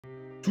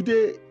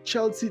Today,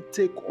 Chelsea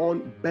take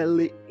on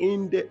Burnley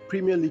in the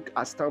Premier League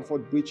at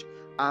Stamford Bridge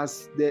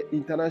as the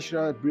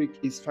international break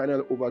is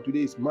finally over.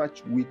 Today is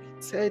match week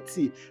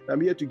 30. I'm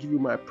here to give you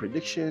my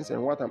predictions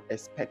and what I'm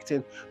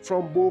expecting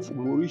from both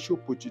Mauricio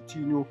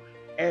Pochettino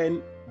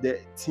and the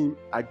team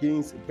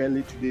against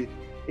Burnley today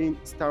in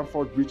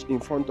Stamford Bridge in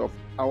front of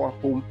our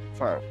home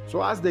fans.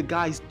 So as the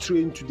guys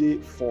train today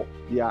for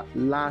their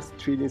last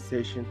training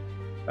session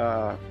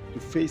to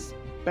face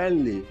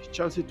Burnley,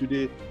 Chelsea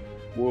today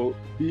will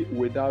be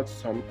without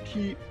some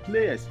key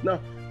players. Now,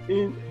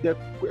 in the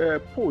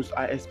post,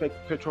 I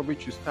expect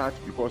Petrovic to start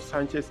because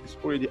Sanchez is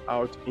already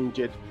out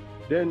injured.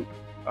 Then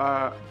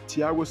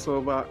Thiago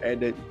Silva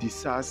and then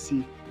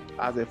Disasi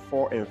as a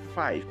 4 and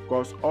 5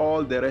 because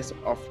all the rest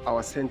of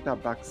our centre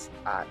backs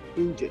are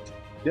injured.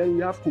 Then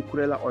you have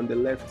Cucurella on the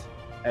left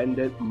and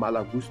then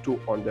Malagusto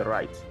on the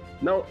right.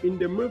 Now, in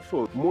the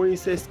midfield,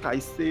 Moises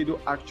Caicedo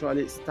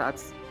actually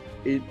starts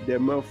in the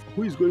midfield.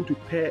 Who is going to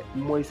pair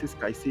Moises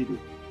Caicedo?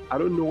 I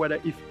don't know whether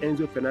if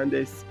Enzo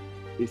Fernandez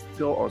is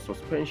still on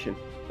suspension,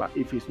 but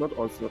if he's not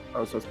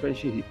on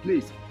suspension, he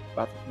plays.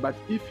 But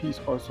if he's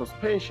on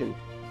suspension,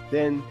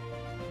 then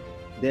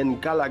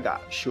Gallagher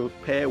should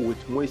pair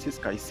with Moises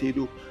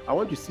Caicedo. I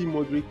want to see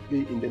Modric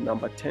play in the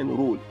number 10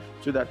 role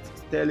so that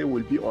Sterling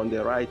will be on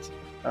the right,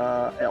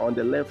 on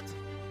the left,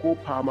 Cole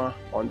Palmer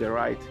on the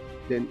right,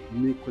 then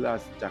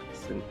Nicolas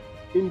Jackson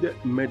in the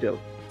middle.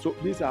 So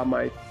these are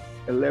my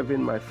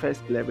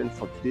first 11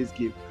 for today's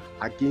game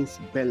against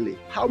Burnley.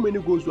 How many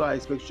goals do I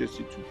expect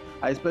Chelsea to?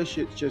 I expect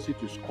Chelsea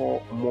to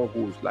score more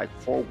goals, like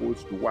 4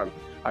 goals to 1.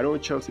 I know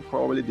Chelsea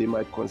probably they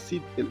might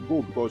concede a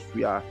goal because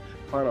we are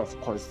fan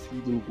of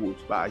conceding goals,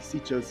 but I see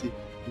Chelsea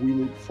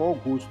winning 4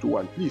 goals to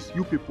 1. Please,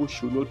 you people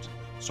should not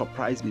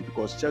surprise me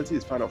because Chelsea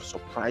is fan of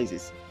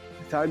surprises.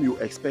 The time you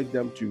expect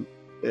them to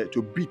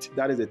beat,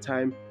 that is the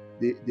time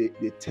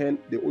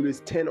they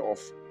always turn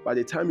off. By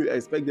the time you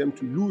expect them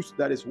to lose,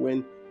 that is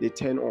when they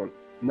turn on.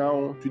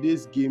 Now,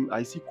 today's game,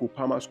 I see Cole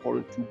Palmer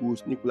scoring 2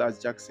 goals, Nicolas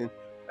Jackson,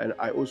 and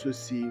I also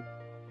see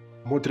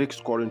Modric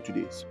scoring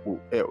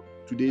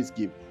today's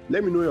game.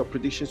 Let me know your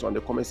predictions on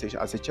the comment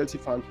section. As a Chelsea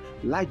fan,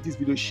 like this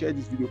video, share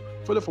this video,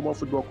 follow for more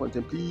football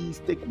content.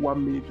 Please take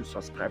 1 minute to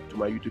subscribe to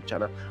my YouTube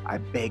channel. I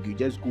beg you,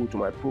 just go to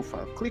my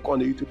profile, click on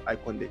the YouTube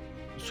icon there,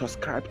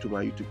 subscribe to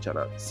my YouTube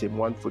channel, Same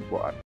One Football.